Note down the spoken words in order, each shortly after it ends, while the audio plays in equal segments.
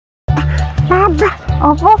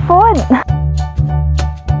Opo, food!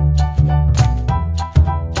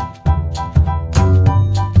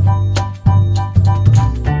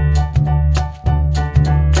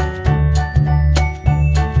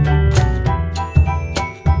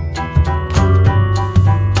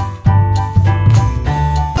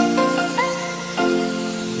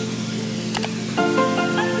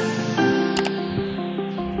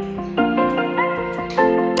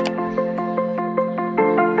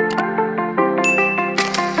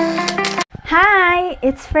 Hi,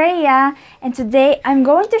 it's Freya, and today I'm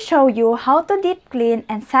going to show you how to deep clean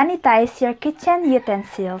and sanitize your kitchen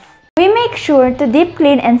utensils. We make sure to deep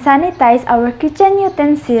clean and sanitize our kitchen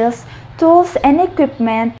utensils, tools, and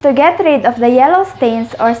equipment to get rid of the yellow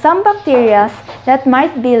stains or some bacteria that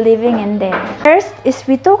might be living in them. First is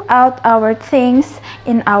we took out our things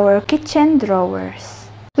in our kitchen drawers.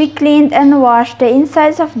 We cleaned and washed the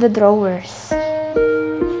insides of the drawers.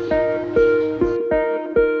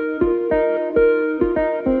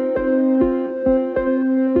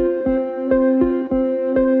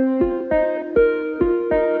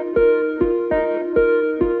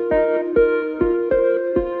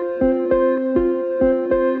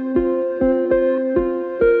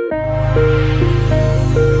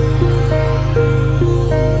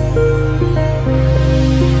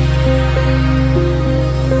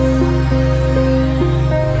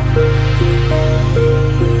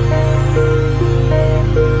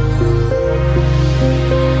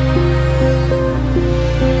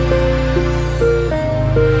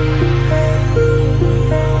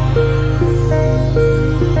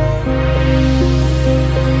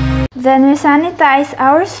 Then we sanitize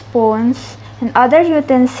our spoons and other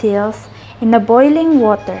utensils in the boiling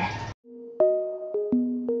water.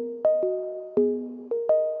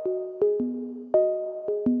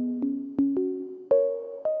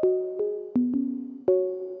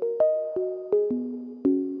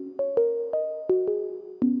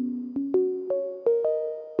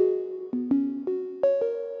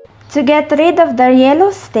 To get rid of the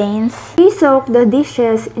yellow stains, we soak the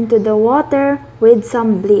dishes into the water with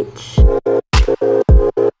some bleach.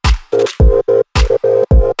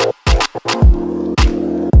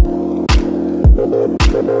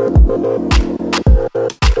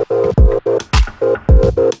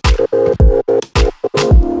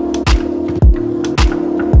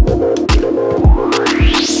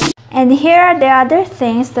 And here are the other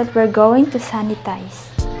things that we're going to sanitize.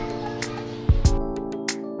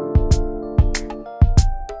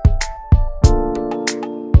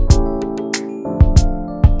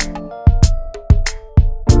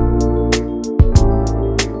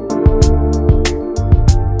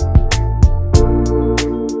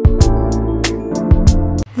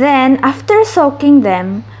 Then, after soaking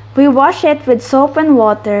them, we wash it with soap and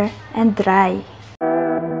water and dry.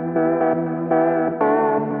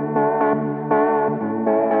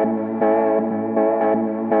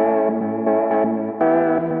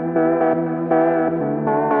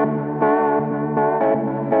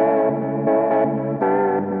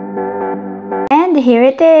 And here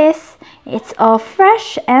it is. It's all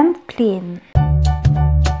fresh and clean.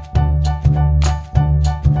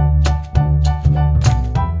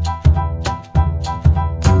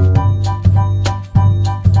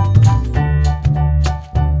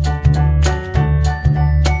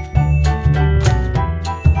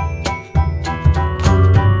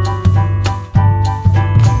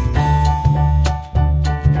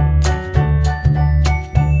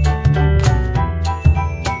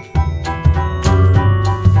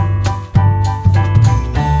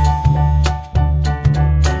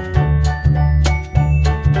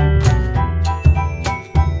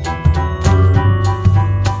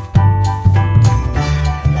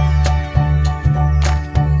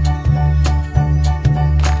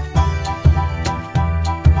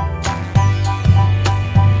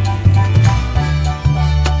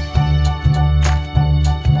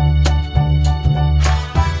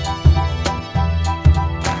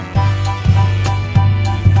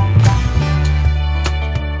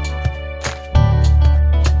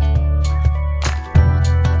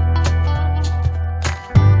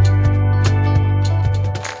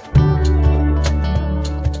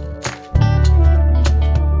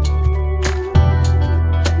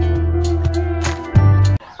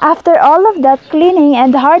 After all of that cleaning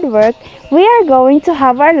and hard work, we are going to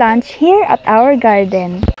have our lunch here at our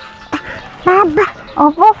garden.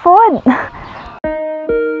 Opo, food!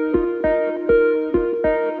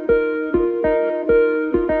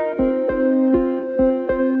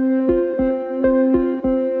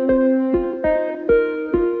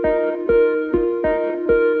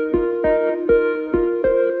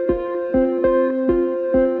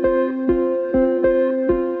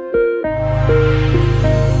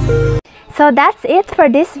 So that's it for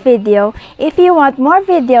this video. If you want more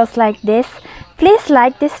videos like this, please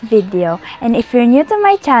like this video. And if you're new to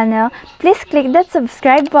my channel, please click that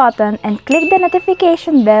subscribe button and click the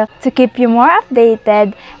notification bell to keep you more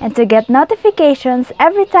updated and to get notifications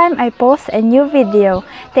every time I post a new video.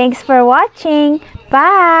 Thanks for watching.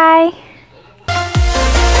 Bye!